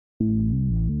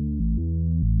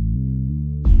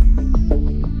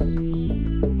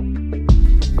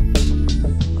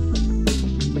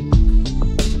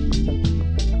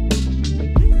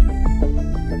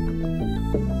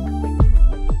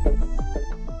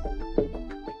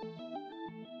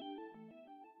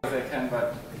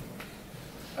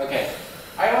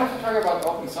talk about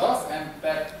open source, and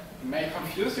that may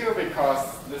confuse you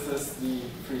because this is the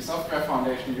Free Software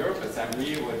Foundation Europe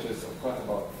Assembly, which is of course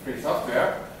about free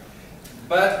software.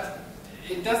 But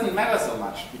it doesn't matter so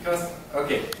much because,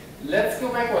 okay, let's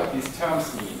go back what these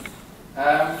terms mean.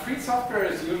 Free software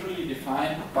is usually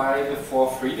defined by the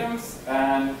 4 freedoms,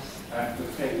 and I have to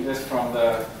take this from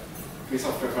the Free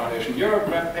Software Foundation Europe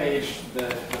webpage, the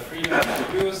freedom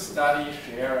to use, study,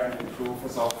 share, and improve the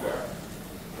software,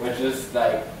 which is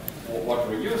like what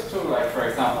we're used to, like for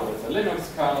example with the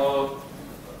Linux kernel,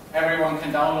 everyone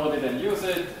can download it and use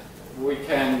it. We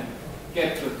can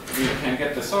get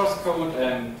the source code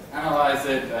and analyze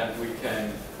it, and we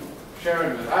can share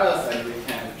it with others, and we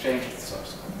can change the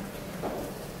source code.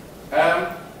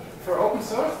 For open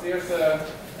source, there's a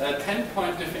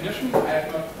 10-point definition. I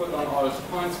have not put on all the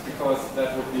points because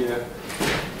that would be a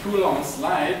too long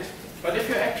slide. But if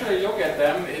you actually look at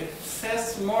them, it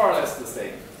says more or less the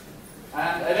same.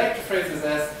 And I like to phrase this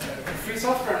as free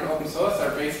software and open source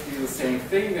are basically the same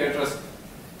thing. They're just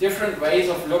different ways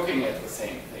of looking at the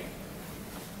same thing.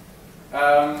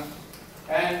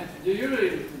 And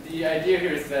usually the idea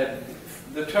here is that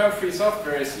the term free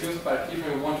software is used by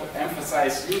people who want to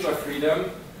emphasize user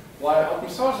freedom, while open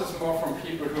source is more from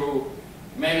people who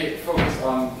maybe focus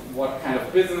on what kind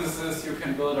of businesses you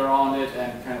can build around it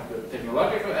and kind of the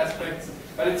technological aspects.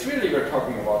 But it's really, we're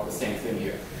talking about the same thing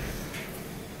here.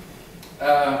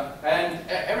 And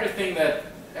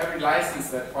every license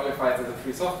that qualifies as a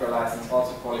free software license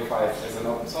also qualifies as an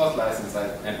open source license,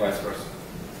 and vice versa.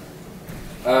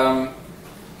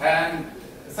 And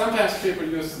sometimes people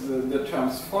use the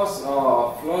terms FOSS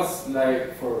or FLOSS,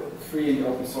 like for free and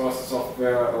open source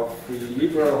software or free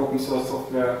libre open source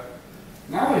software.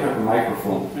 Now we have a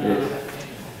microphone.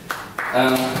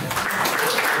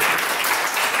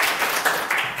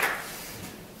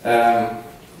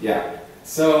 Yeah.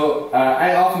 So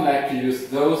I often like to use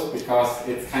those because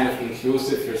it's kind of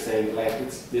inclusive. You're saying like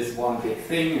it's this one big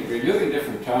thing. We're using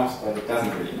different terms, but it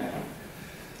doesn't really matter.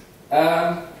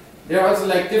 There are also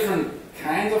like different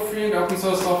kinds of free and open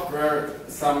source software.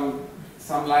 Some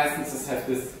licenses have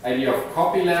this idea of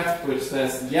copyleft, which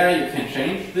says, yeah, you can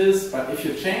change this, but if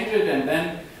you change it and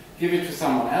then give it to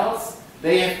someone else,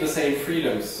 they have the same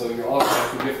freedoms. So you also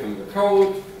have to give them the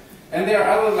code. And there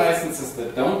are other licenses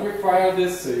that don't require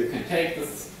this, so you can take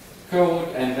this code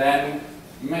and then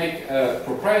make a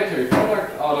proprietary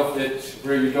product out of it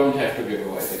where you don't have to give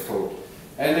away the code.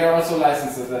 And there are also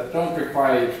licenses that don't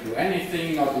require you to do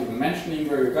anything, not even mentioning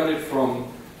where you got it from,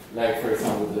 like for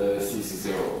example the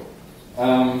CC0.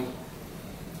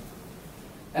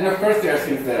 And of course there are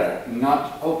things that are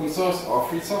not open source or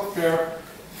free software.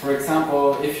 For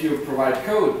example, if you provide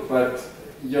code, but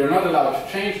you're not allowed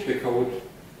to change the code,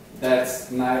 that's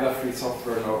neither free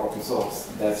software nor open source.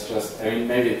 That's just, I mean,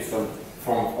 maybe it's some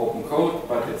form of open code,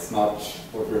 but it's not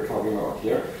what we're talking about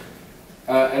here.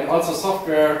 And also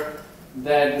software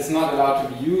that is not allowed to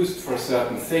be used for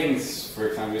certain things. For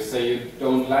example, you say you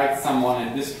don't like someone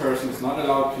and this person is not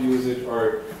allowed to use it,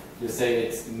 or you say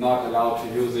it's not allowed to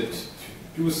use it to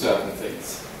do certain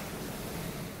things.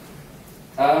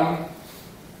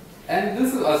 And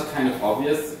this is also kind of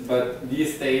obvious, but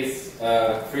these days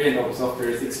free and open software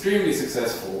is extremely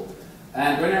successful.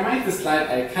 And when I made this slide,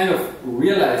 I kind of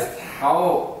realized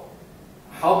how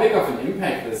big of an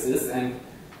impact this is, and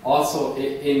also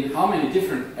in how many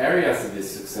different areas it is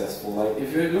successful. Like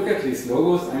if you look at these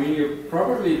logos, I mean, you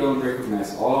probably don't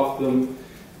recognize all of them,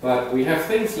 but we have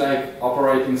things like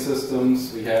operating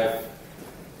systems, we have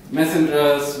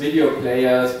messengers, video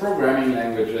players, programming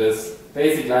languages,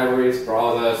 basic libraries,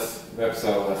 browsers, web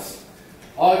servers,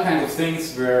 all kinds of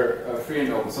things where free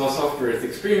and open source software is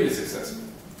extremely successful.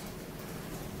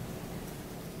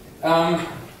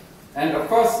 And of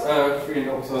course, free and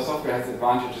open source software has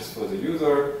advantages for the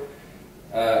user.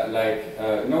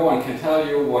 No one can tell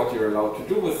you what you're allowed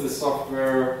to do with this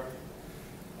software.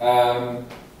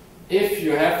 If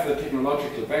you have the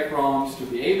technological background to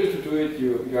be able to do it,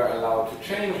 you are allowed to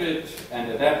change it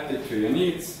and adapt it to your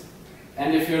needs.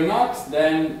 And if you're not,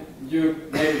 then you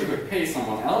maybe could pay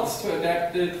someone else to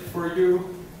adapt it for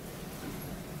you.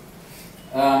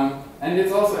 And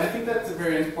it's also, I think that's a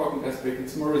very important aspect,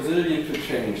 it's more resilient to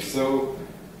change. So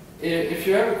if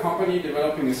you have a company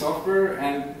developing a software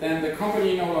and then the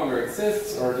company no longer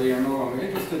exists or they are no longer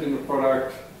interested in the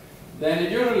product, then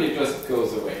it usually just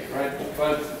goes away, right?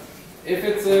 But if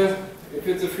it's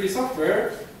a free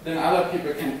software, then other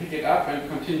people can pick it up and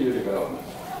continue development.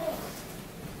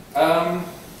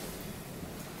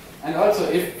 And also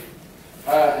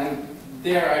and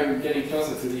there I'm getting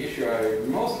closer to the issue I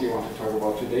mostly want to talk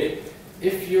about today.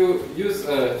 If you use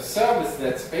a service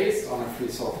that's based on a free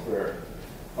software,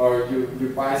 or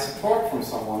you buy support from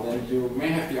someone, then you may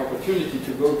have the opportunity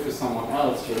to go to someone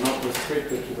else. You're not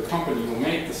restricted to the company who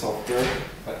made the software,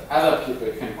 but other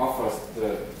people can offer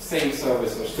the same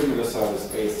service or similar service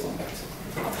based on that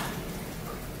software.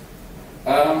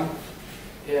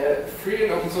 Free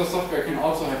and open source software can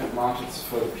also have advantages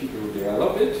for the people who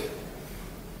develop it.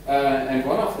 And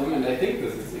one of them, and I think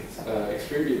this is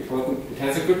extremely important, it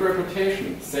has a good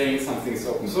reputation. Saying something is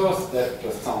open source, that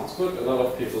just sounds good. A lot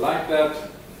of people like that.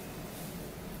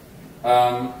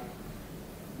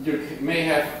 You may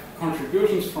have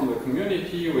contributions from the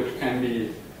community, which can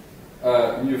be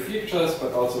new features,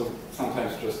 but also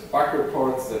sometimes just bug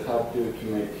reports that help you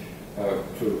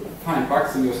to find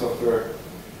bugs in your software.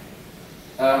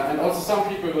 And also some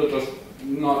people will just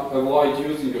not avoid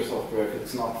using your software if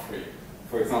it's not free.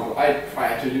 For example, I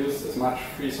try to use as much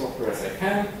free software as I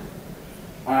can,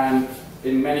 and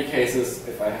in many cases,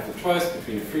 if I have a choice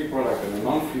between a free product and a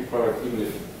non-free product, even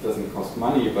if it doesn't cost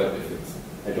money, but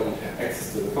if I don't have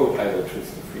access to the code, I will choose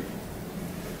the free.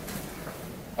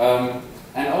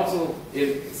 And also,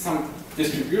 some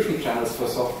distribution channels for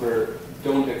software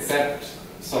don't accept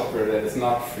software that is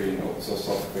not free and open source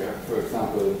software. For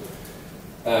example,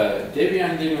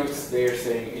 Debian Linux, they're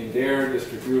saying in their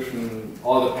distribution,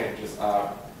 all the packages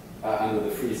are under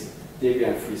the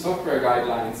Debian free software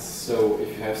guidelines. So if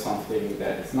you have something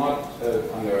that is not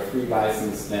under a free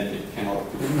license, then it cannot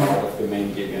be part of the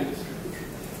main Debian distribution.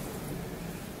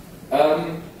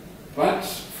 But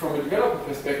from a developer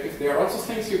perspective, there are also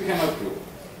things you cannot do.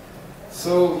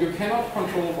 So you cannot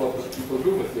control what the people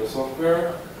do with your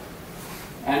software,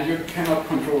 and you cannot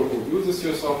control who uses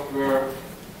your software.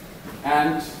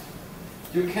 And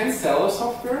you can sell a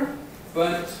software,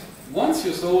 but once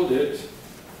you sold it,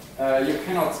 you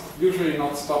cannot usually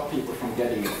not stop people from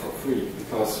getting it for free,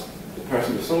 because the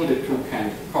person you sold it to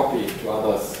can copy it to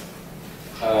others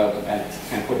and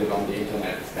can put it on the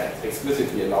internet. That's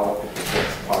explicitly allowed because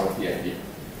that's part of the idea.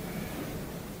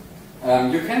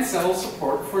 You can sell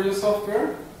support for your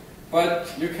software,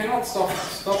 but you cannot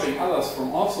stopping others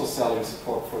from also selling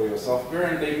support for your software,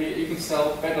 and they may even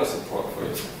sell better support for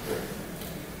your software.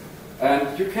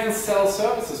 And you can sell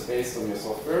services based on your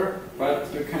software,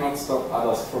 but you cannot stop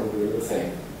others from doing the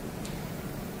same.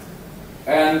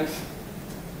 And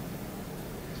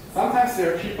sometimes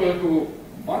there are people who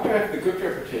want to have the good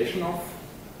reputation of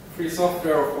free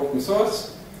software or open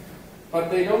source,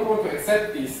 but they don't want to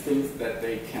accept these things that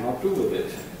they cannot do with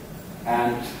it.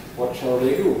 And what shall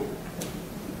they do?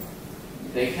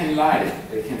 They can lie.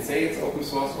 They can say it's open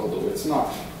source, although it's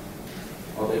not.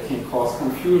 Or they can cause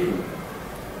confusion.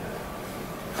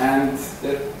 And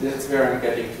that's where I'm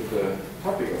getting to the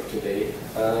topic of today.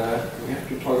 We have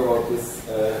to talk about this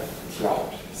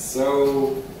cloud.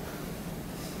 So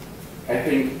I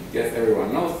think, yes,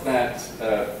 everyone knows that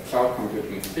cloud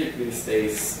computing is big these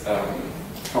days.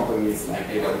 Companies like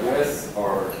AWS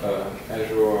or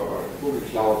Azure or Google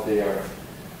Cloud, they are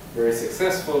very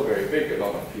successful, very big. A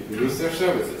lot of people use their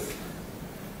services.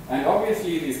 And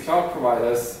obviously, these cloud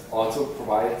providers also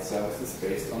provide services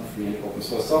based on free and open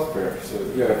source software. So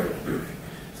here are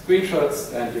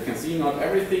screenshots, and you can see not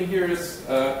everything here is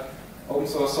open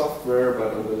source software,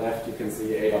 but on the left you can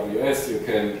see AWS. You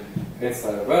can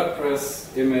install a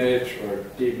WordPress image or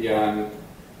Debian.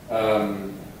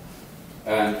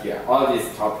 And yeah, all these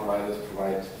cloud providers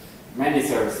provide many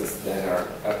services that are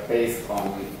based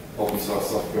on open source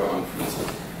software on free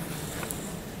software.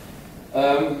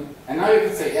 And now you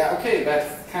can say, yeah, okay,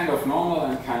 that's kind of normal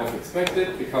and kind of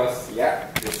expected because, yeah,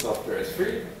 this software is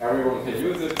free, everyone can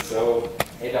use it, so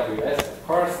AWS, of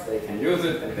course, they can use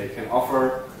it and they can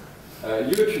offer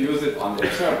you to use it on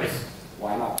their service.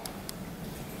 Why not?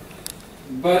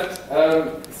 But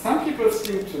some people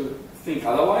seem to think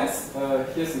otherwise.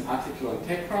 Here's an article on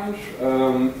TechCrunch,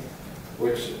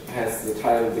 which has the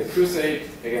title, "The Crusade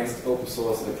Against Open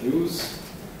Source Abuse."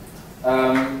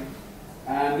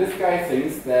 And this guy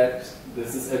thinks that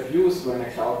this is abuse when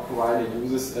a cloud provider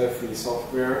uses free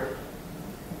software.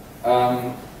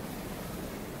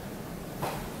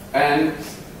 And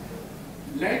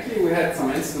lately we had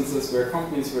some instances where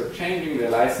companies were changing their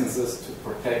licenses to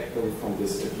protect them from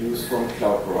this abuse from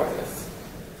cloud providers.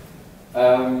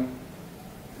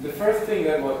 The first thing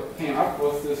that came up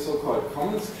was the so-called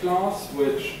Commons clause,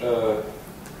 which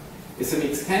is an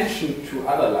extension to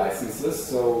other licenses.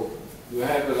 So you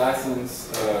have a license,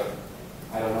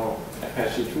 I don't know,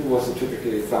 Apache 2 was a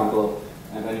typical example,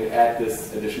 and then you add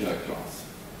this additional clause.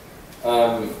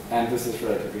 And this is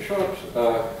relatively short.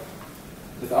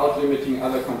 Without limiting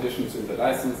other conditions in the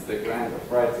license, the grant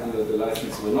of rights under the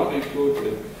license will not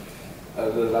include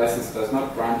the license does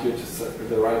not grant you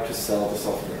the right to sell the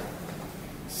software.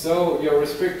 So you're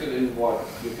restricted in what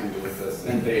you can do with this,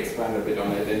 and they expand a bit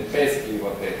on it. And basically,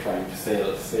 what they're trying to say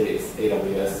is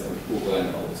AWS and Google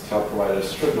and all these cloud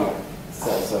providers should not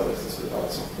sell services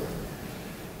without software.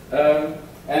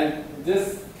 And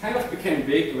this kind of became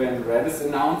big when Redis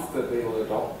announced that they will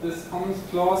adopt this commons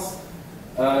clause.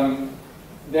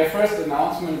 Their first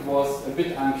announcement was a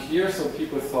bit unclear, so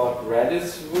people thought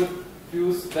Redis would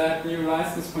use that new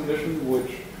license condition,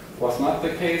 which was not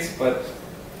the case, but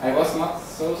I was not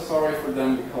so sorry for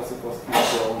them because it was kind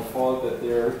of their own fault that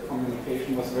their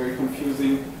communication was very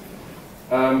confusing.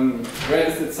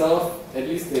 Redis itself, at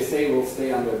least they say, will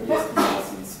stay under BSD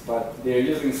license, but they're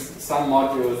using some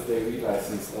modules they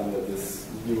relicensed under this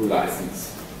new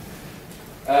license.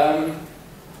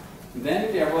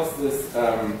 Then there was this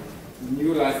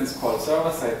new license called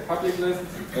server-side public list.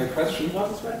 Question? What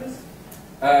is Redis?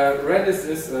 Redis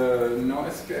is a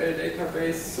NoSQL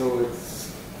database, so it's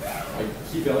yeah.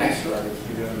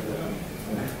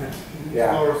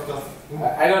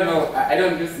 I don't know. I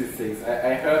don't use these things.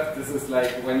 I heard this is like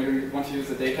when you want to use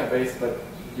a database, but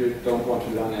you don't want to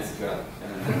learn SQL.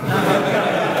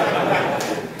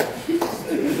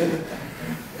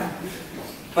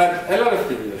 But a lot of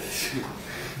people use.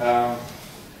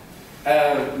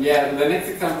 Yeah, the next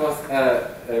example was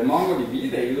MongoDB.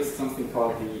 They used something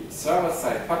called the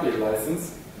server-side public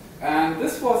license. And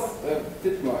this was a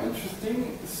bit more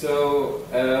interesting. So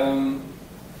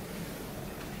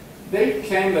they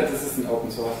claim that this is an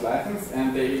open source license,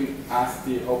 and they even asked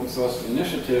the open source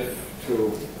initiative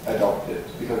to adopt it.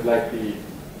 Because like the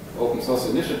open source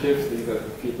initiatives, these are the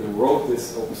people who wrote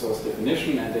this open source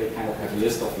definition, and they kind of have a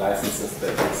list of licenses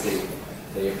that they say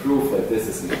they approve that this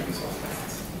is an open source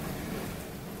license.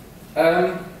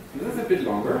 This is a bit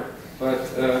longer, but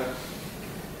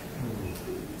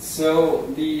so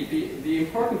the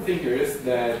important thing here is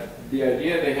that the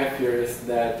idea they have here is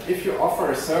that if you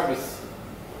offer a service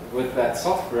with that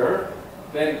software,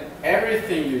 then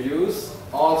everything you use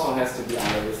also has to be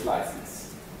under this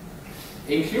license.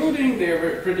 Including, they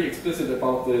were pretty explicit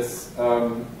about this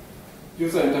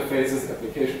user interfaces,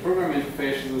 application program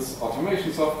interfaces,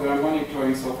 automation software,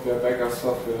 monitoring software, backup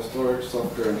software, storage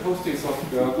software, and hosting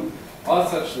software. All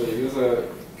such the user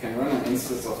can run an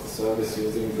instance of the service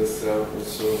using this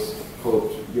source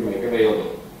code you make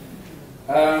available.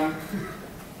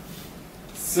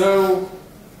 So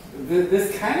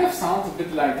this kind of sounds a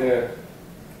bit like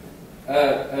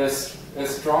a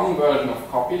strong version of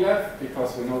copyleft,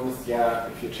 because we know this, yeah,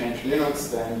 if you change Linux,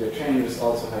 then your changes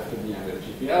also have to be under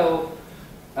GPL.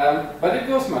 But it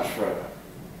goes much further.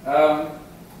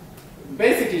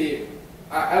 Basically,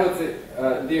 I would say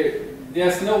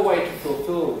there's no way to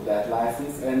fulfill that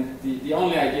license, and the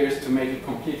only idea is to make it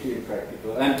completely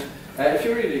impractical. And if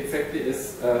you read it exactly,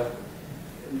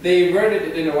 they worded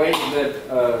it in a way that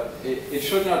it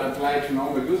should not apply to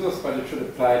normal users, but it should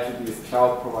apply to these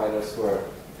cloud providers who are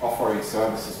offering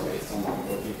services based on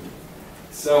MongoDB.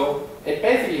 So it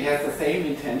basically has the same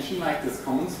intention like this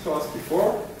commons clause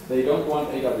before. They don't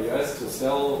want AWS to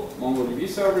sell MongoDB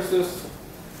services,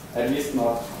 at least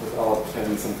not without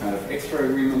having some kind of extra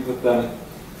agreement with them.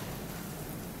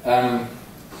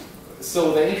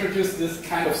 So they introduced this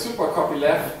kind of super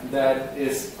copyleft that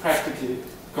is practically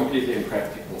completely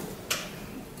impractical.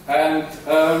 And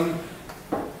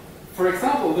for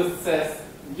example, this says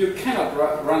you cannot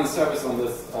run a service on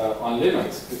this on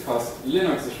Linux, because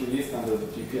Linux is released under the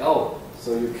GPL,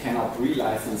 so you cannot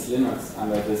relicense Linux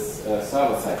under this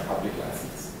server-side public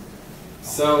license.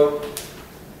 So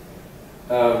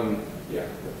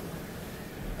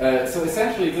so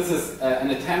essentially this is an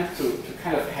attempt to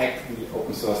kind of hack the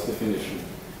open source definition,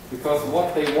 because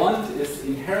what they want is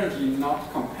inherently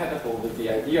not compatible with the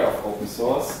idea of open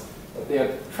source, but they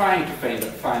are trying to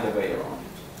find a way around it.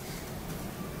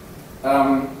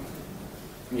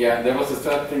 Yeah, there was a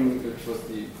third thing, which was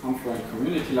the Confluent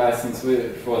community license,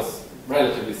 which was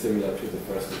relatively similar to the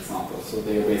first example. So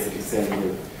they are basically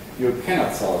saying you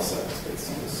cannot sell a service based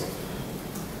on this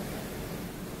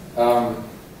software.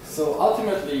 So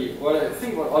ultimately, what I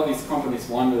think what all these companies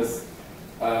want is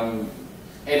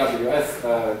AWS,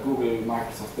 Google,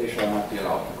 Microsoft, they shall not be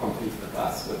allowed to compete with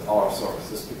us, with our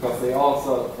services, because they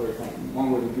also, for example,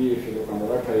 MongoDB, if you look on the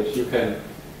webpage, you can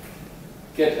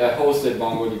get a hosted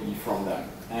MongoDB from them.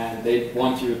 And they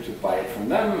want you to buy it from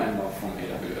them and not from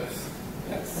AWS.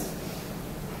 That's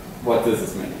what this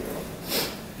is meant for.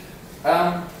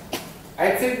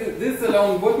 I'd say that this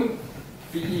alone wouldn't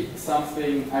be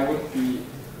something I would be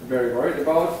very worried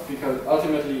about, because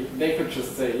ultimately they could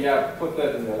just say, yeah, put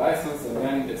that in their license, and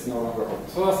then it's no longer open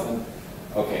source, and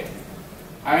okay.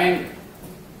 I mean,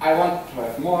 I want to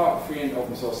have more free and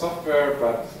open source software,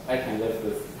 but I can live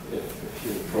with if a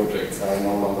few projects are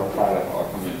no longer part of our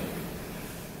community.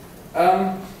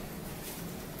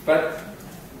 But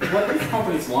what these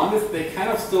companies want is they kind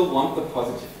of still want the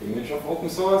positive image of open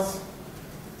source,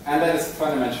 and that is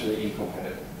fundamentally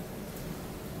incompatible.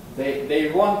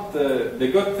 They want the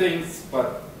good things,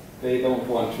 but they don't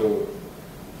want to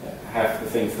have the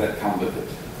things that come with it.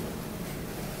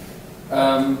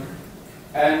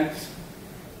 And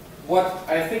what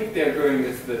I think they're doing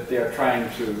is that they're trying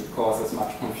to cause as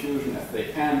much confusion as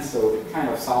they can, so it kind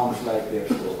of sounds like they're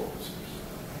still open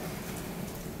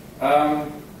source.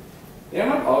 They're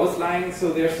not always lying,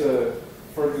 so there's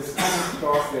for this commons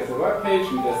clause, there's a web page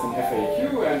and there's an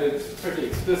FAQ, and it's pretty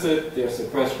explicit. There's a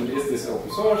question, is this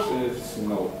open source? And it's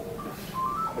no.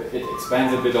 It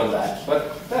expands a bit on that,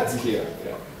 but that's clear.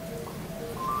 Yeah.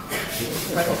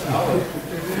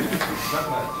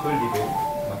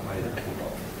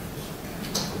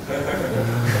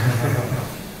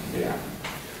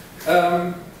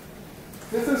 Yeah.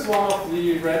 This is one of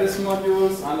the Redis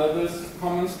modules under this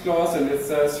commons clause, and it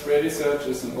says Redis search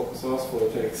is an open source for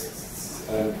texts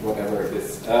and whatever it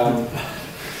is.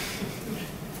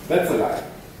 That's a lie.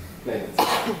 Plain.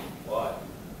 Why?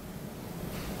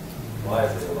 Why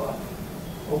is it a lie?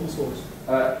 Open source.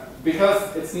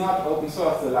 Because it's not open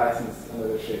source, the license under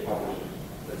which they publish it.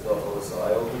 It's not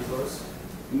OSI open source?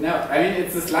 No, I mean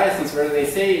it's this license where they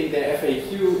say in their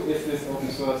FAQ, is this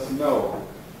open source? No.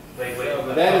 Wait,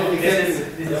 That this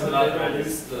is not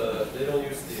They don't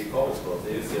use the commons clause,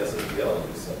 they use the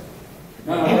SSPL. So.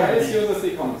 No, Redis uses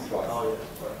the commons clause. Oh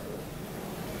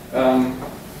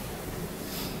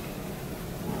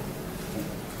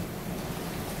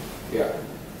yeah, Yeah.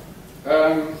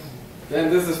 Then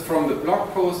this is from the blog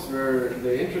post where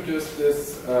they introduced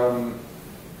this,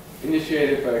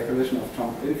 initiated by a coalition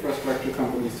of infrastructure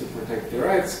companies to protect their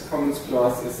rights. Commons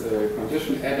clause is a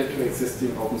condition added to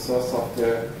existing open source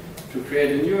software to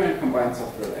create a new and combined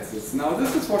software license. Now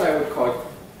this is what I would call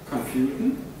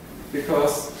confusion,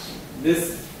 because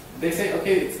they say,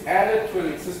 okay, it's added to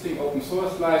an existing open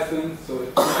source license, so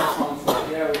it kind of sounds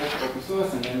like, yeah, we have open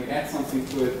source, and then we add something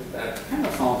to it that kind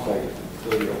of sounds like it's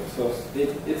really open source.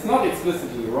 It's not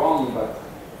explicitly wrong, but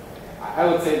I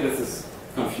would say this is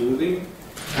confusing.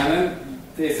 And then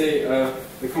they say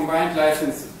the combined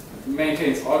license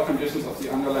maintains all conditions of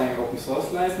the underlying open source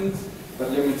license,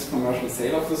 but limits commercial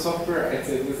sale of the software. I'd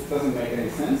say this doesn't make any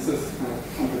sense. This is kind of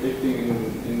contradicting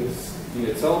in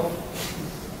itself.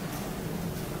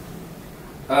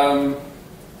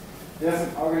 There's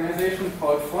an organization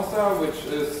called FOSSA, which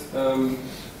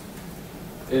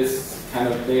is kind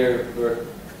of their work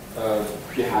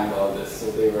behind all this.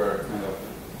 So they were kind of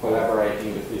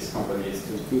collaborating with these companies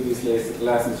to do these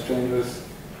license changes.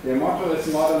 Their motto is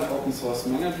modern open source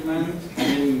management.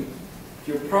 I mean,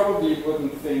 you probably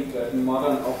wouldn't think that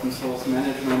modern open source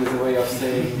management is a way of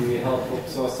saying we help open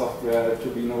source software to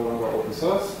be no longer open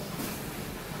source.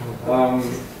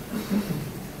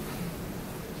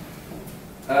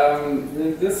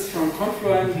 This from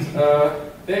Confluent,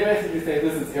 they basically say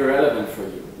this is irrelevant for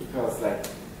you because, like,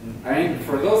 I mean,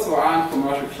 for those who aren't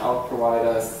commercial cloud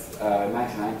providers,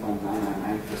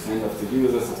 99.999% of the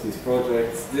users of these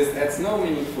projects, this adds no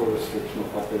meaningful restriction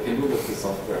of what they can do with the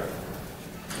software.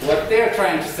 What they're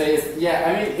trying to say is, yeah,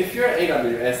 I mean, if you're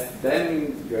AWS,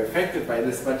 then you're affected by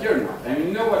this, but you're not. I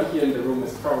mean, nobody here in the room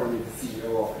is probably the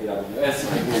CEO of AWS,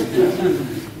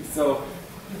 so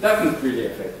it doesn't really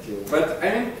affect you. But I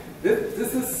mean,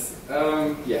 this is,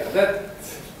 yeah, that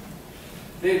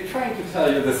they're trying to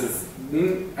tell you this is,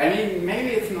 I mean,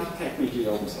 maybe it's not technically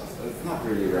open source, but it's not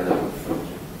really relevant for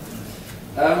you.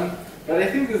 But I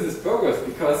think this is bogus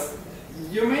because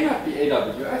you may not be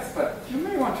AWS, but you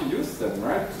may want to use them,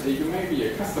 right? You may be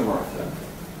a customer of them.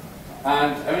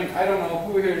 And I mean, I don't know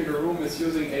who here in the room is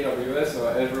using AWS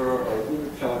or Azure or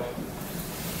Google Cloud.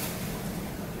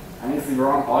 I mean, it's the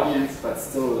wrong audience, but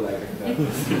still like that.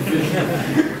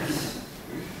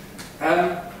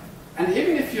 And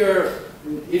even if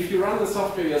you run the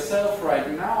software yourself right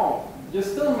now, you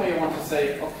still may want to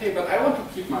say, okay, but I want to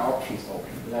keep my options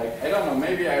open. Like, I don't know,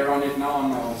 maybe I run it now on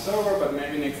my own server, but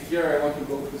maybe next year I want to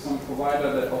go to some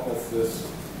provider that offers this.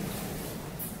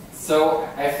 So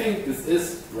I think this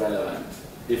is relevant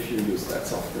if you use that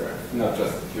software, not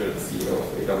just if you're the CEO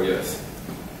of AWS.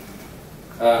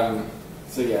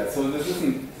 So yeah, so this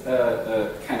isn't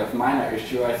a kind of minor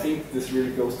issue. I think this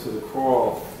really goes to the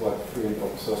core of what free and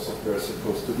open source software is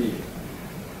supposed to be.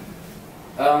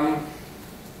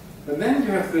 But then you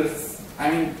have this,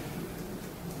 I mean,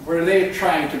 where they're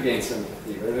trying to gain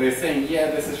sympathy, where they're saying,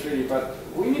 yeah, this is really, but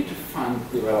we need to fund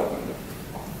development of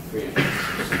free and open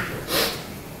source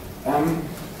software.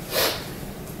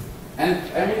 And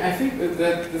I mean, I think that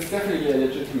that's definitely a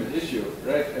legitimate issue,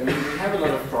 right? I mean, we have a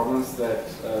lot of problems that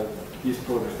these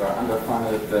projects are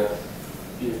underfunded, that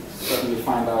you suddenly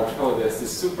find out, oh, there's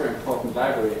this super important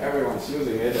library, everyone's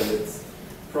using it, and it's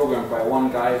programmed by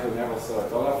one guy who never saw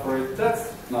 $1 for it.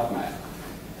 That's not nice.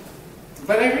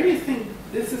 But I really think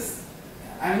this is,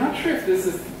 I'm not sure if this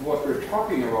is what we're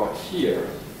talking about here.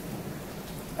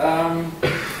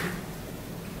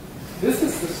 This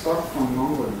is the stock from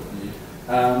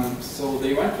MongoDB. So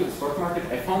they went to the stock market.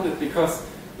 I found it because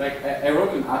like I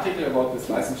wrote an article about this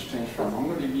license change from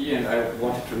MongoDB, and I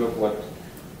wanted to look what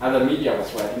other media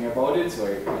was writing about it. So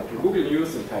I went to Google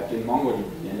News and typed in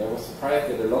MongoDB, and I was surprised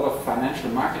that a lot of financial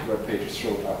market web pages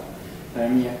showed up. I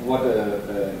mean, what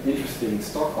an interesting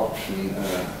stock option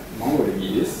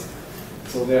MongoDB is.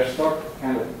 So their stock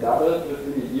kind of doubled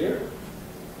within a year.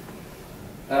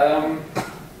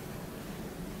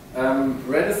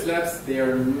 Redis Labs, they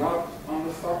are not on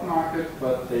the stock market,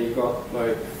 but they got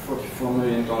like $44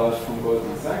 million from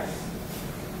Goldman Sachs.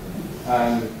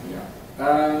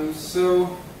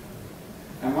 So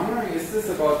I'm wondering, is this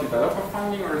about developer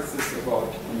funding or is this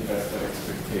about investor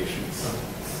expectations?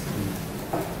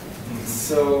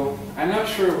 So I'm not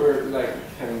sure we're like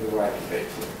having the right debate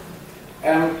here.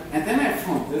 And then I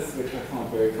found this, which I found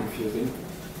very confusing.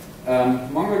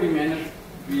 MongoDB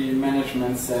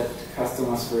management said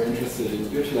customers were interested in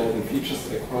utilizing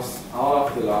features across all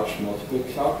of the large multiple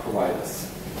cloud providers.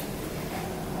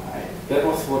 That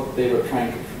was what they were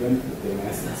trying to prevent with their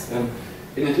license.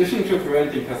 In addition to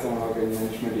preventing customer login,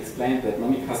 management explained that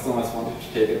many customers wanted to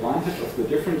take advantage of the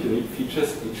different unique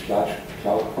features each large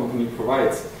cloud company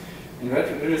provides. In that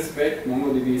respect,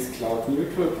 MongoDB's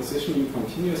cloud-neutral positioning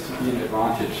continues to be an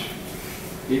advantage,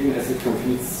 even as it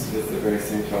competes with the very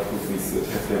same cloud companies that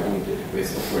have their own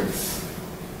database offerings.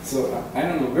 So I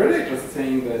don't know, were they just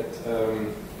saying that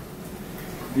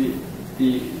the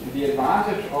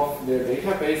advantage of their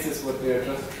database is what they're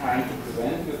just trying to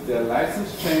prevent with their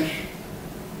license change?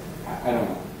 I don't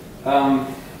know.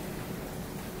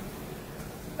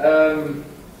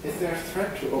 Is there a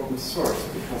threat to open source?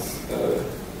 Because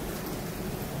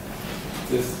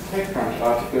this TechCrunch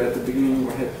article at the beginning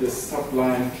had this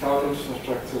subline, cloud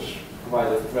infrastructure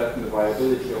providers threaten the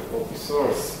viability of open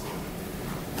source.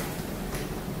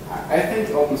 I think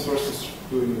open source is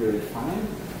doing really fine.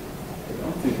 I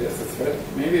don't think there's a threat.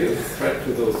 Maybe there's a threat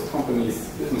to those companies'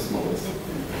 business models.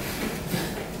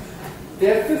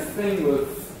 There's this thing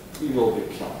with evil big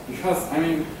cloud, because, I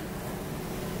mean,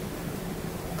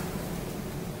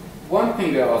 one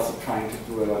thing they're also trying to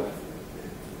do a lot,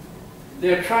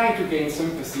 they're trying to gain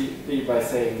sympathy by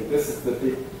saying this is the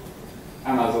big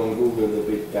Amazon, Google, the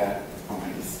big bad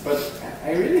companies. But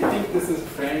I really think this is a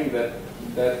frame that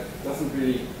doesn't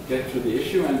really get to the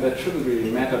issue, and that shouldn't really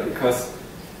matter, because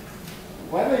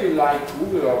whether you like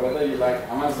Google or whether you like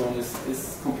Amazon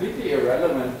is completely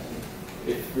irrelevant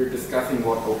if we're discussing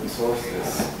what open source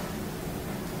is.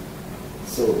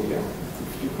 So yeah, a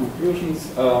few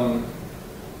conclusions.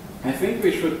 I think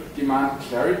we should demand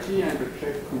clarity and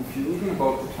reject confusion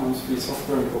about the terms free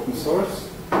software and open source.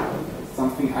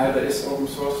 Something either is open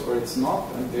source or it's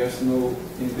not, and there's no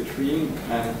in between.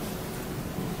 And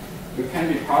you can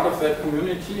be part of that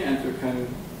community and you can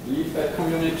leave that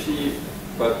community,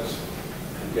 but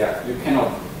yeah, you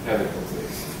cannot have it both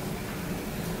ways.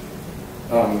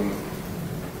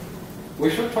 We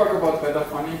should talk about better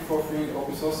funding for free and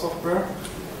open source software.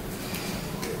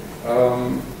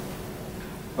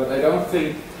 But I don't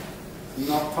think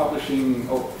not publishing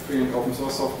free and open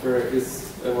source software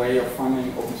is a way of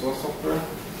funding open source software.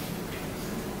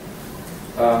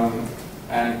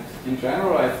 And in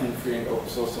general, I think free and open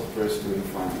source software is doing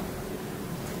fine.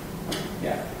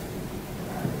 Yeah.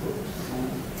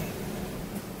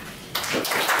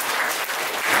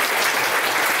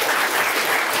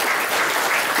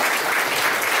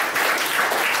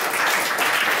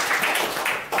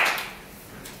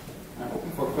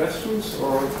 Questions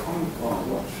or comment or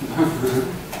what?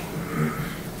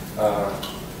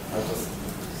 I'll just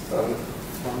start.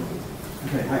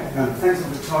 Okay, thanks for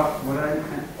the talk. What I'm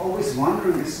always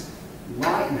wondering is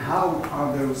why and how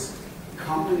are those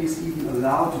companies even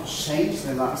allowed to change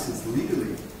their license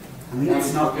legally? I mean,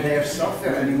 it's not their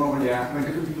software anymore. When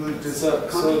different people just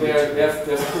so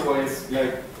there's two ways.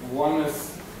 Like one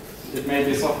is it may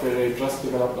be software they just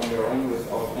developed on their own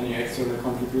without any external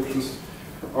contributions.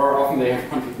 Or often they have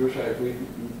contribution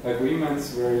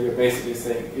agreements where you're basically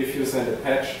saying if you send a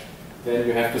patch, then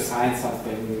you have to sign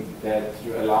something that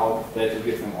you allow, that you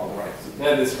give them all the rights. So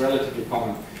that is relatively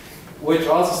common, which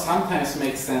also sometimes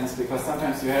makes sense because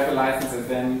sometimes you have a license and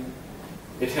then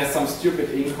it has some stupid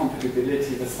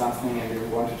incompatibility with something and you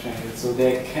want to change it. So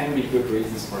there can be good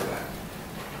reasons for that.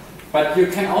 but you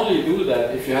can only do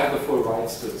that if you have the full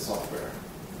rights to the software.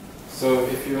 So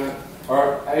if you have,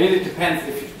 or I mean, it depends.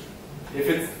 If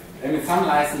it's, I mean, some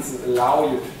licenses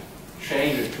allow you to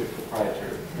change it to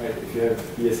proprietary. Right? If you have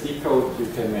BSD code, you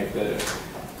can make that.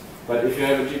 But if you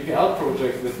have a GPL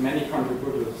project with many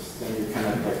contributors, then you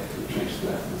cannot practically change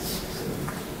the license.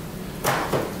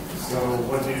 So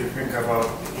what do you think about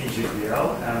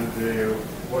eGPL, and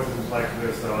what is like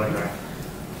this?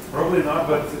 Probably not,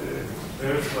 but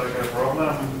there's like a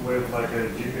problem with like a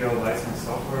GPL licensed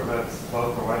software that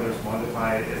cloud providers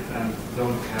modify it and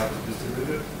don't have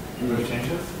distributed those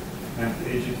changes, and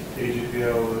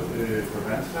eGPL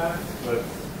prevents that. But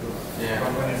the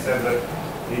company said that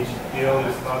eGPL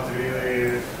is not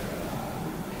really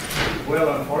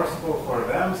well enforceable for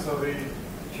them, so they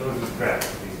chose the scratch.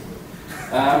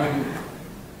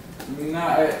 No,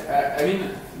 I mean,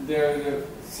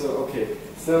 so okay.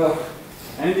 So,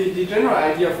 I mean, the general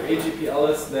idea of AGPL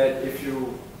is that if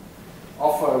you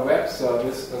offer a web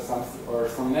service or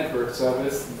some network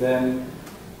service, then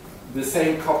the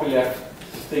same copyleft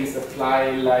things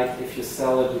apply like if you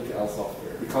sell a GPL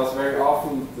software. Because very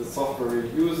often the software we're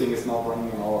using is not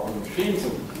running on our own machine, so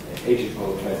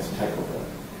AGPL tries to tackle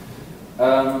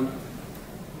that.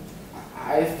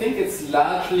 I think it's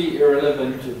largely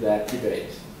irrelevant to that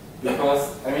debate,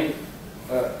 because I mean,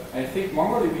 I think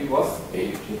MongoDB was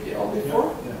AGPL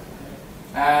before,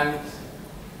 and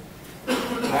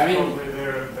I mean,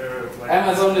 like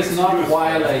Amazon is not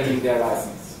violating their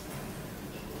license.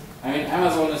 I mean,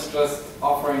 Amazon is just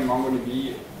offering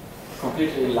MongoDB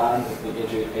completely in line with the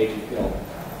AGPL.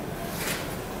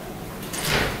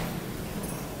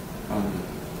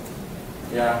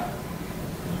 Yeah.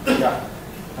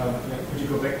 Could you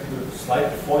go back to the slide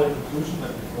before the conclusion,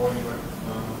 like before you went?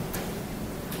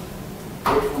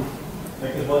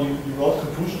 Well, you wrote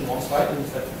conclusion on one slide and you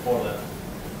said before that.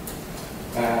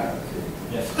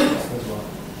 Yes, this one.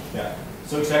 Yeah.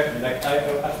 So exactly, like I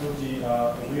absolutely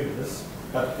agree with this.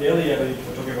 But earlier, when you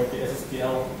were talking about the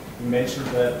SSPL, you mentioned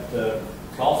that the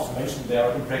clauses mentioned they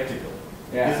are impractical.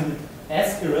 Yeah. Isn't it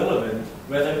as irrelevant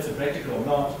whether it's impractical or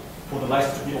not for the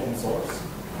license to be open source?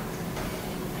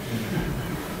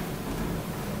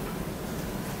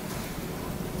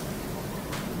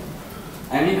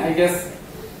 I mean, I guess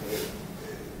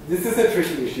this is a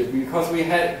tricky issue because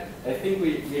I think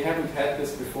we haven't had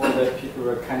this before, that people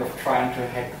were kind of trying to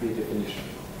hack the definition.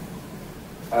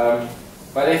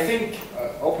 But I think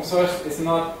open source is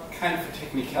not kind of a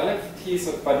technicality,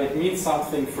 but it means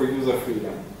something for user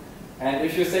freedom. And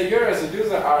if you say you as a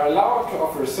user are allowed to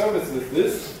offer a service with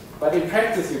this, but in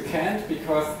practice you can't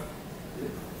because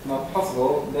it's not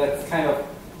possible, that's kind of,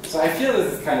 so I feel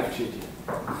this is kind of cheating.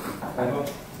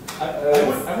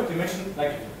 I would imagine,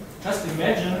 like, just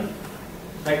imagine,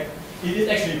 like, it is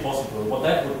actually possible, what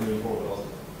that would mean for us.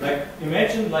 Like,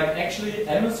 imagine, like, actually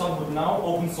Amazon would now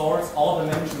open source all the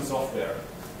management software.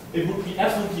 It would be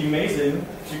absolutely amazing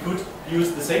if you could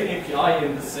use the same API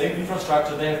in the same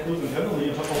infrastructure they have built internally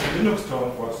on top of the Linux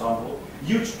kernel, for example.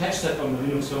 Huge patch set on the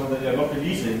Linux kernel that they are not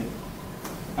releasing.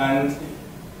 And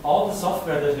all the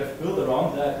software that they have built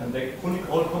around that, and the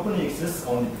whole company exists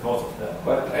only because of that.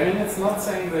 But I mean, it's not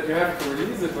saying that you have to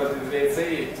release it, but they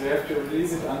say you have to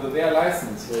release it under their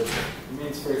license, which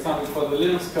means, for example, for the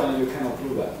Linux kernel, you cannot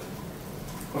do that.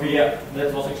 Okay, yeah,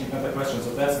 that was actually another question.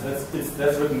 So that's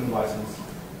written in the license.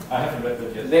 I haven't read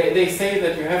that yet. They say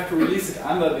that you have to release it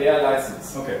under their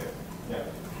license. Okay, yeah.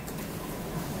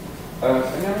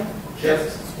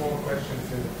 Just a small question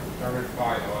to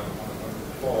clarify on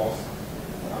the clause.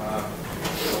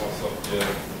 Of the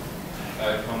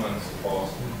commons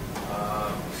clause.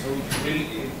 So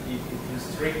it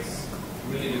restricts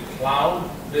really the cloud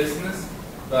business,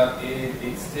 but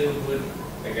it still would,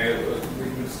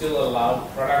 it would still allow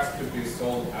products to be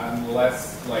sold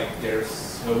unless like they're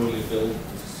solely built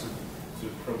to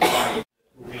provide.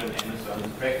 Google and Amazon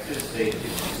in practice, they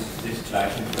this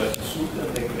license doesn't suit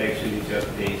them, they could actually just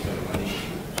pay some money.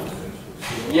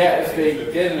 Yeah, if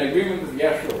they get an agreement,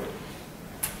 yeah, sure.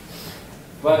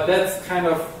 But that's kind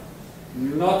of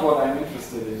not what I'm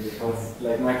interested in, because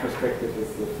like my perspective is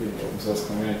the free open source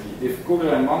community. If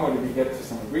Google and MongoDB get to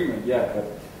some agreement, yeah, but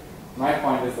my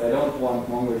point is I don't want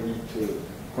MongoDB to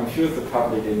confuse the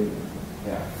public in,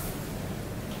 yeah.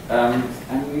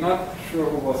 I'm not sure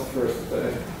who was first.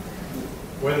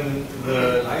 When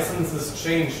the license is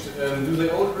changed, do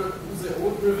the old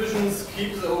revisions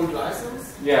keep the old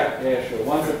license? Yeah,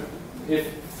 sure. If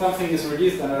something is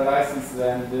released under a license,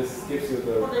 then this gives you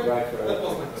the right to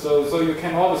it. So you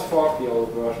can always fork the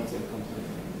old versions and continue.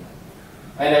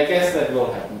 And I guess that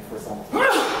will happen for some of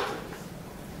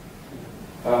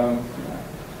them.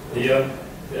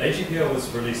 The AGPL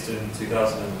was released in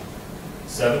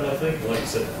 2007, I think. Like you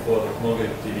said before, the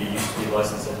MongoDB used to be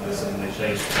licensed on this, and they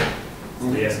changed to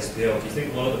the SSPL. Do you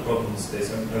think one of the problems is,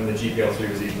 and the GPL3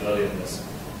 was even earlier than this, do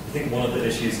you think one of the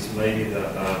issues is maybe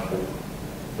that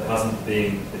there hasn't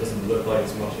been, it doesn't look like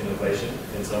there's much innovation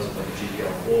in terms of like a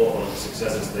GPL4 or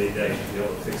successors to the AGPL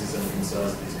that fixes any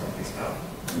concerns that these companies have?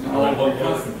 No, and one of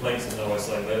the complaints in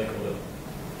OSI Medical, the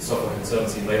Software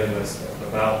Conservancy mailing list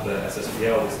about the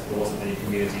SSPL is that there wasn't any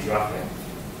community drafting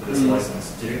for this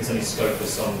license. Do you think there's any scope for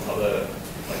some other,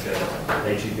 like a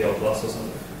AGPL Plus or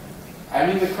something? I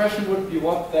mean, the question would be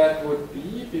what that would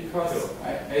be, because Sure.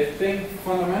 I think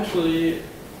fundamentally,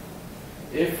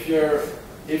 if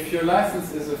your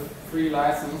license is a free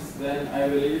license, then I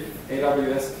believe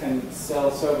AWS can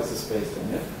sell services based on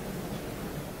it.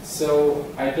 So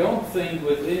I don't think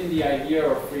within the idea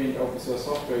of free and open source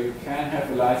software you can have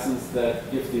a license that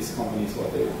gives these companies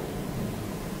what they want.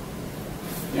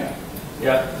 Yeah.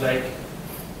 Yeah, like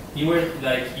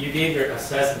you gave your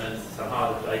assessment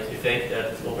somehow that like you think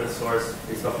that open source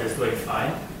free software is doing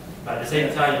fine, but at the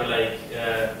same time you're like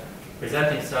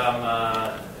presenting some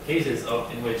cases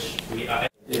in which we are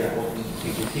open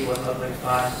PGP was not doing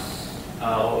fine.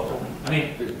 I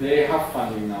mean, they have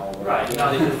funding now. Right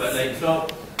now they do, but like so.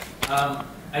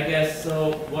 I guess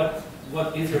so.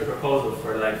 What is your proposal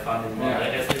for like funding more?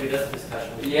 I guess maybe that's a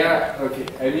discussion. Yeah. Okay.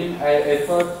 I mean, I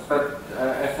thought, but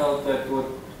I felt that would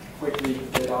quickly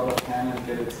get out of hand and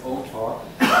get its own talk.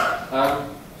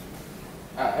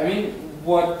 I mean,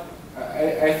 what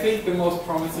I think the most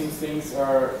promising things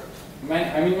are.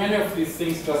 Many of these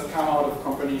things just come out of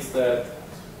companies that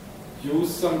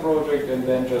use some project and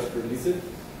then just release it.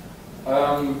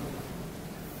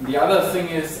 The other thing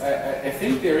is, I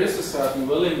think there is a certain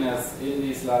willingness in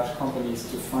these large companies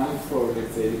to fund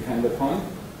projects they depend upon.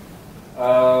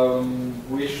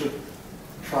 We should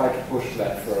try to push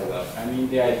that further. I mean,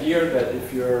 the idea that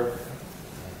if you're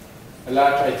a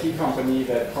large IT company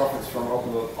that profits from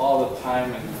open source all the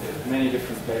time and in many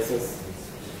different places,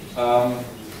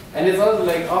 and it's also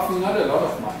like often not a lot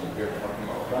of money we're talking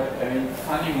about, right? I mean,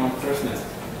 funding one person is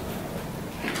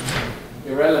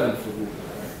irrelevant for Google.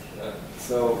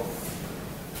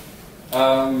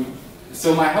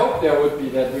 So my hope there would be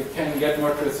that we can get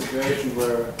more to a situation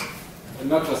where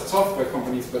not just software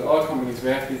companies, but all companies, we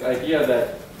have this idea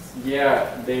that,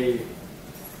 yeah, they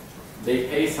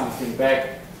pay something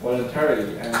back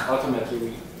voluntarily, and ultimately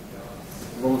we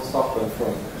won't stop them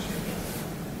from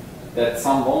that.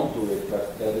 Some won't do it,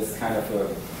 but that is kind of a,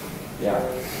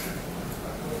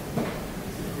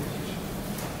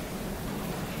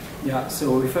 Yeah,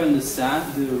 so if I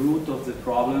understand, the root of the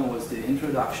problem was the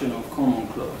introduction of common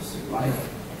clause, right?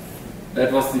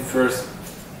 That was the first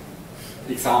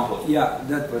example. Yeah,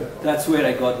 that's where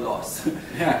I got lost.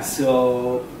 Yeah.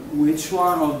 So which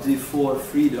one of the four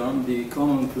freedom the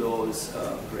common clause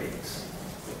breaks?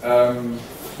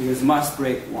 Because it must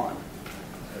break one.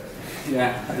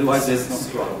 Yeah. Otherwise there's no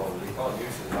problem.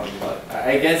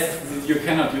 I guess you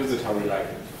cannot use it how you like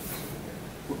it.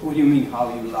 What do you mean how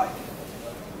you like it?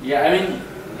 Yeah, I mean,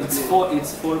 it's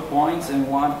 4 points and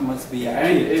one must be. Yeah, I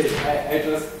mean, I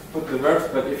just put the verbs,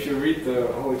 but if you read the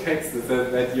whole text, it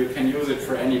says that you can use it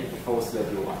for any post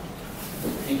that you want,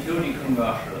 including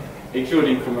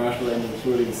commercial, and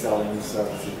including selling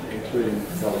services, including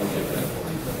selling data.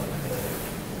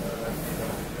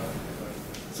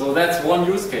 So that's one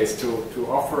use case to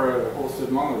offer a hosted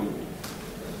MongoDB.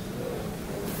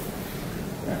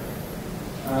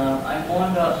 I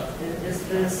wonder, is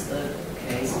this a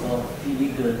case of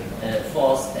illegal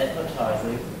forced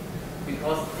advertising?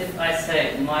 Because if I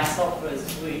say my software is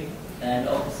free and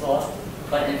open source,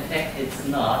 but in fact it's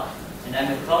not, and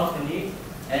I'm a company,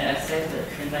 and I say that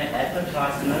in my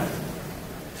advertisement,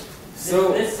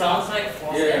 so this sounds like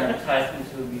forced advertisement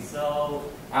to me. So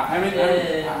I mean,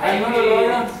 I'm not a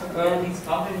lawyer. These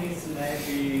companies may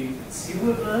be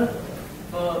suable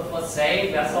for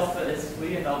saying their software is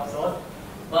free and open source,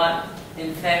 but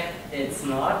in fact it's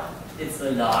not. It's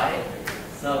a lie.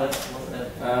 So that's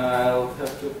what I'll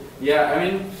have to. Yeah, I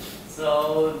mean.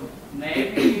 So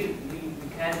maybe we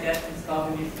can get these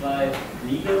companies by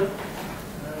legal.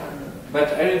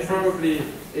 But I mean, probably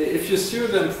if you sue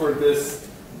them for this,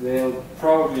 they'll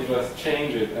probably just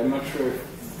change it. I'm not sure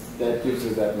if that gives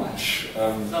you that much.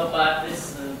 So, but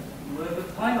this, the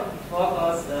point of the talk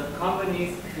was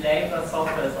companies claim that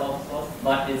software is open source,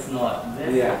 but it's not.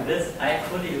 This I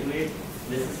fully agree.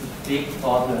 This is a big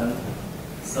problem.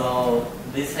 So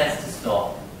this has to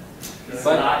stop.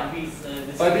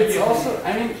 But it's also,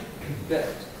 I mean,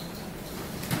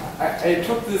 I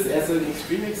took this as an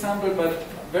extreme example, but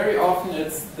very often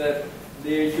it's that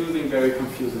they're using very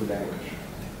confusing language.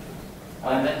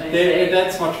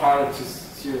 That's much harder to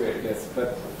survey, I guess.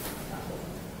 But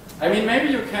I mean, maybe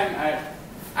you can.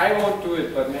 I won't do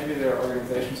it, but maybe there are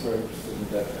organizations who are interested in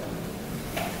that.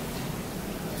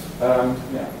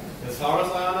 Yeah. As far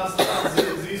as I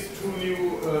understand, these two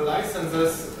new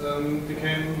licenses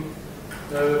became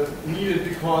needed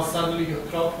because suddenly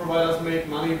cloud providers made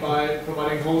money by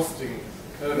providing hosting.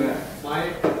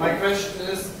 My question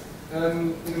is,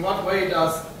 in what way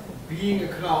does being a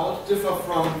cloud differ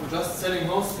from just selling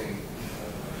hosting?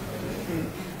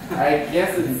 I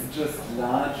guess it's just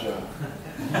larger.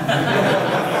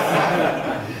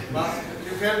 But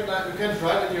you can't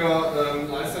write in your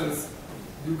license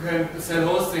you can sell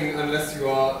hosting unless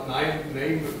your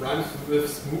name rhymes with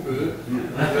Smoogle.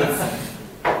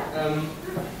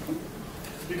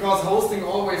 Because hosting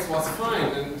always was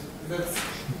fine, and that's a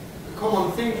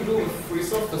common thing to do with free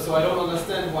software, so I don't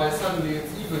understand why suddenly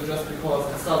it's evil just because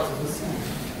it starts with a C.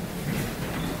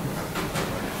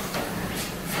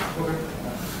 Okay.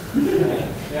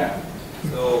 Yeah.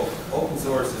 So open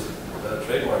source is a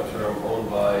trademark term owned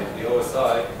by the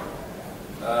OSI,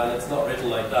 and it's not written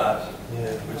like that,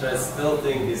 which I still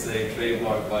think is a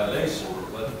trademark violation,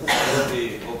 but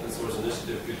the Open Source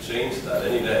Initiative could change that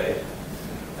any day,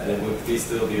 and it would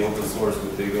still be open source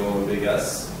with big O and big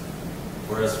S,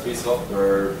 whereas free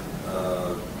software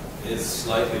is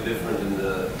slightly different in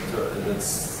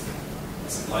its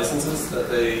licenses that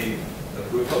they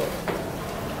approve of,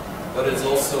 but it's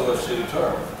also a shitty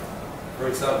term. For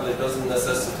example, it doesn't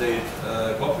necessitate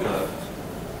copyleft,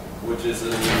 which is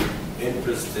an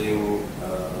interesting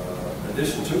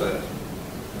addition to it,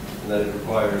 and that it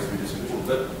requires redistribution.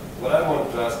 But what I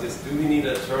want to ask is, do we need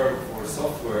a term for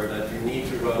software that you need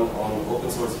to run on open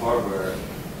source hardware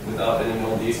without any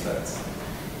known defects?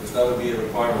 Because that would be a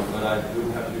requirement, but I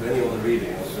wouldn't have to do any other reading.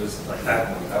 It's just like that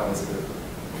one, that one's good.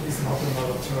 Please not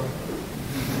another term.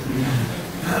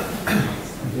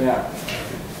 Yeah.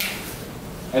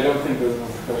 I don't think there's no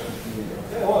question for me.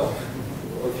 Yeah, well,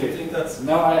 okay. I think that's...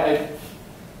 No,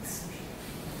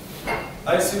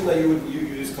 I assume that you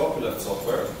use copyleft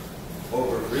software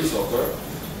over free software.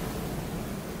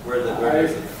 Where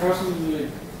is it? Personally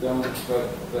don't,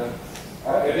 but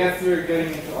I guess we're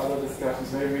getting into other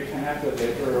discussions. Maybe we can have that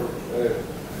later.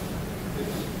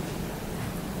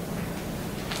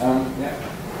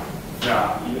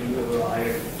 Yeah,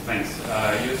 thanks.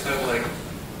 You said like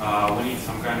we need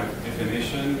some kind of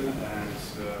definition and...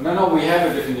 No, we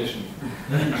have a definition.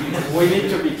 We need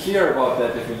to be clear about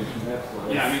that definition.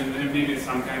 Yeah, I mean, maybe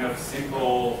some kind of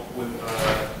simple with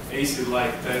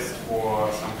ACID-like test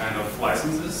for some kind of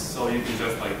licenses, so you can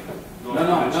just like go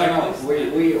No.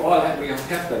 We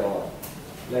have that all.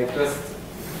 Like just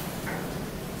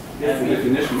it's a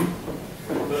definition.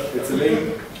 It's a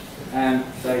link, and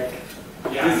like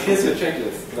here's your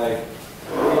checklist. Like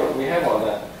we have all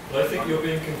that. But I think you're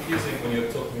being confusing when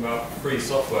you're talking about free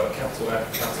software, capital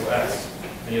F, capital S,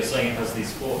 and you're saying it has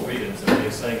these 4 freedoms, and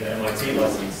you're saying the MIT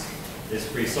license is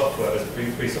free software, is a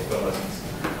free software license,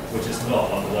 which is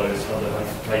not under those, under how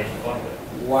you can find it.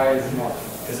 Why is it not?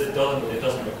 Because it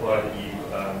doesn't require that you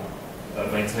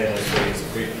maintain those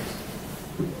freedoms.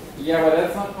 Yeah, but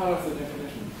that's not part of the definition.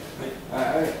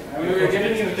 I mean, we're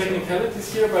getting into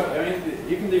technicalities here, but I mean,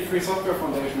 even the Free Software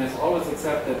Foundation has always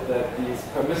accepted that these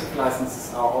permissive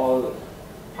licenses are all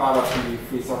part of the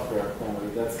free software family.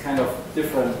 That's kind of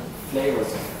different flavors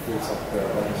of free software.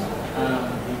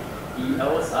 The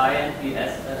OSI and the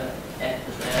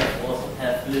SSL also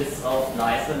have lists of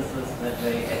licenses that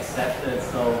they accepted.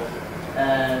 So,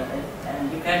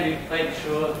 and you can be quite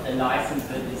sure a license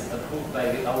that is approved by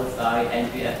the OSI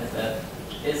and the SSL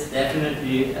is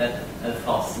definitely a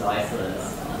false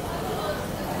license.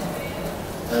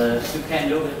 You can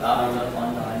look it up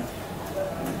online.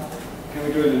 Can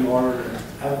we do it in order?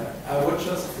 I would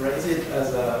just phrase it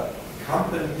as a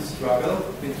company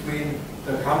struggle between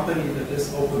the company that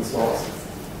is open source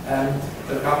and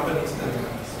the companies that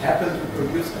happen to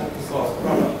produce open source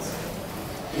products.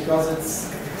 Because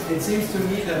it seems to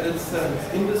me that it's an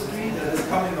industry that is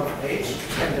coming of age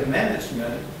and the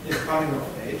management is coming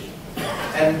of age,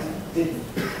 and it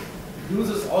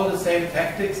uses all the same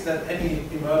tactics that any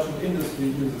emerging industry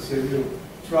uses. So you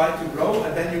try to grow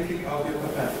and then you kick out your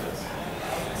competitors.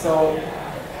 So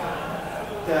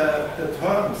the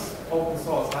terms open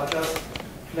source are just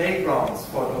playgrounds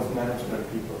for those management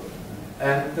people.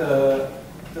 And the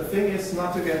thing is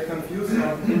not to get confused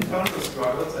on internal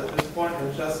struggles at this point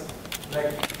and just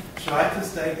like try to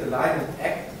stake the line and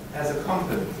act as a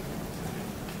company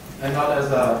and not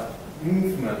as a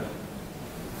movement.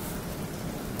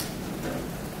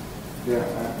 Yeah,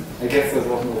 I guess there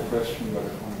was no question, but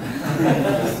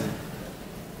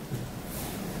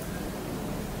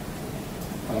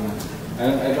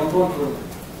I don't want to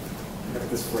have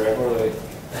this forever. Like,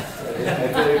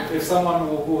 if someone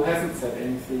who hasn't said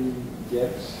anything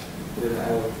yet, then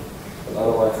I'll. But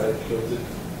otherwise, I close it.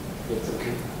 That's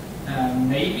okay.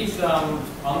 Maybe some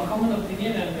uncommon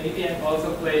opinion, and maybe I'm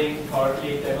also playing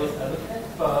partly devil's advocate,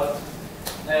 but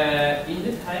in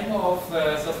the time of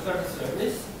software as a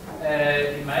service,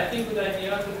 it might be a good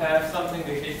idea to have something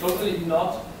which is totally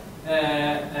not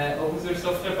open source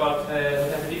software, but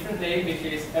would have a different name, which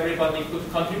is everybody could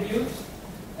contribute,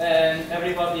 and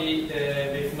everybody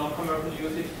with non-commercial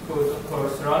usage could, of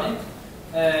course, run it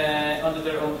under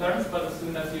their own terms, but as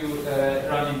soon as you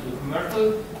run into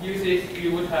commercial usage,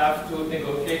 you would have to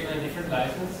negotiate on a different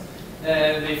license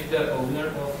with the owner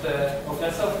of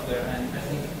that software, and I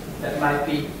think that might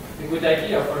be a good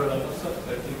idea for a lot of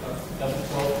software because it doesn't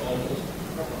solve all those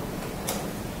problems.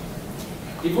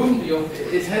 It wouldn't be.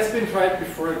 It has been tried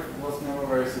before. It was never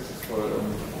very successful.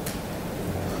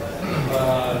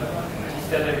 Is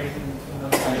that a reason to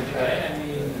not try it again?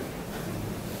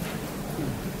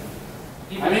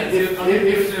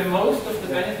 If most of the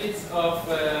benefits of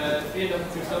free and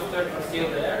open source software are still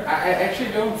there. I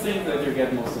actually don't think that you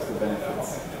get most of the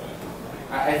benefits.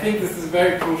 I think this is a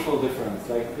very crucial difference.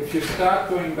 Like if you start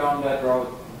going down that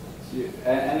route,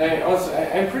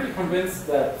 I'm pretty convinced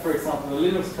that, for example, the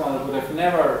Linux kernel would have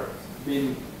never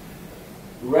been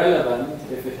relevant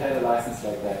if it had a license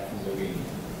like that from the beginning.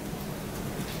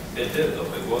 It did,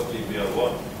 though. It was GPL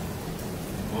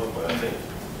 1. I think.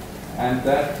 And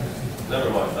that? Never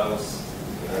mind, that was...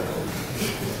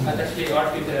 I'd actually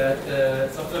argue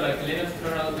that software like Linux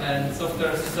kernel and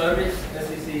software as a service, as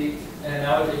you see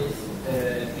nowadays,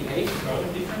 behave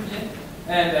rather differently.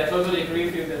 And I totally agree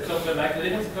with you that software like the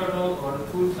Linux kernel or the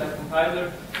tools like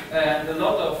compiler and a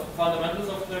lot of fundamental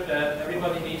software that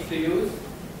everybody needs to use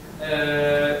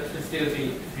should still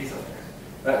be free software.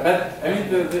 But I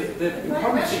mean, my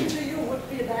question to you would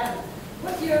be that,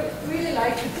 would you really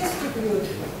like to distribute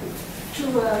to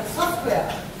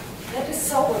software that is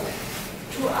sold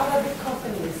to other big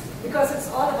companies? Because it's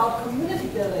all about community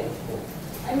building.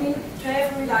 I mean, to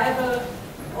have reliable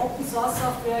open source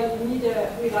software, you need a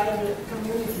reliable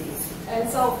community. And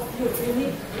so you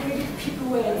need really people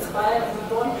who are inspired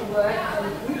and want to work and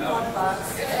report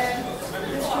bugs and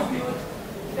distribute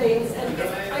things. And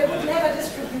if I would never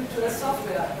distribute to a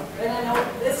software, then I know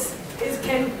this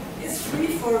is free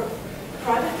for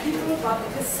private people, but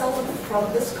it is sold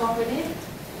from this company.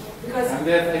 Because and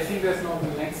I think there's no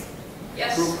next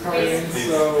group coming in, please.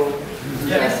 so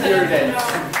yes, here then.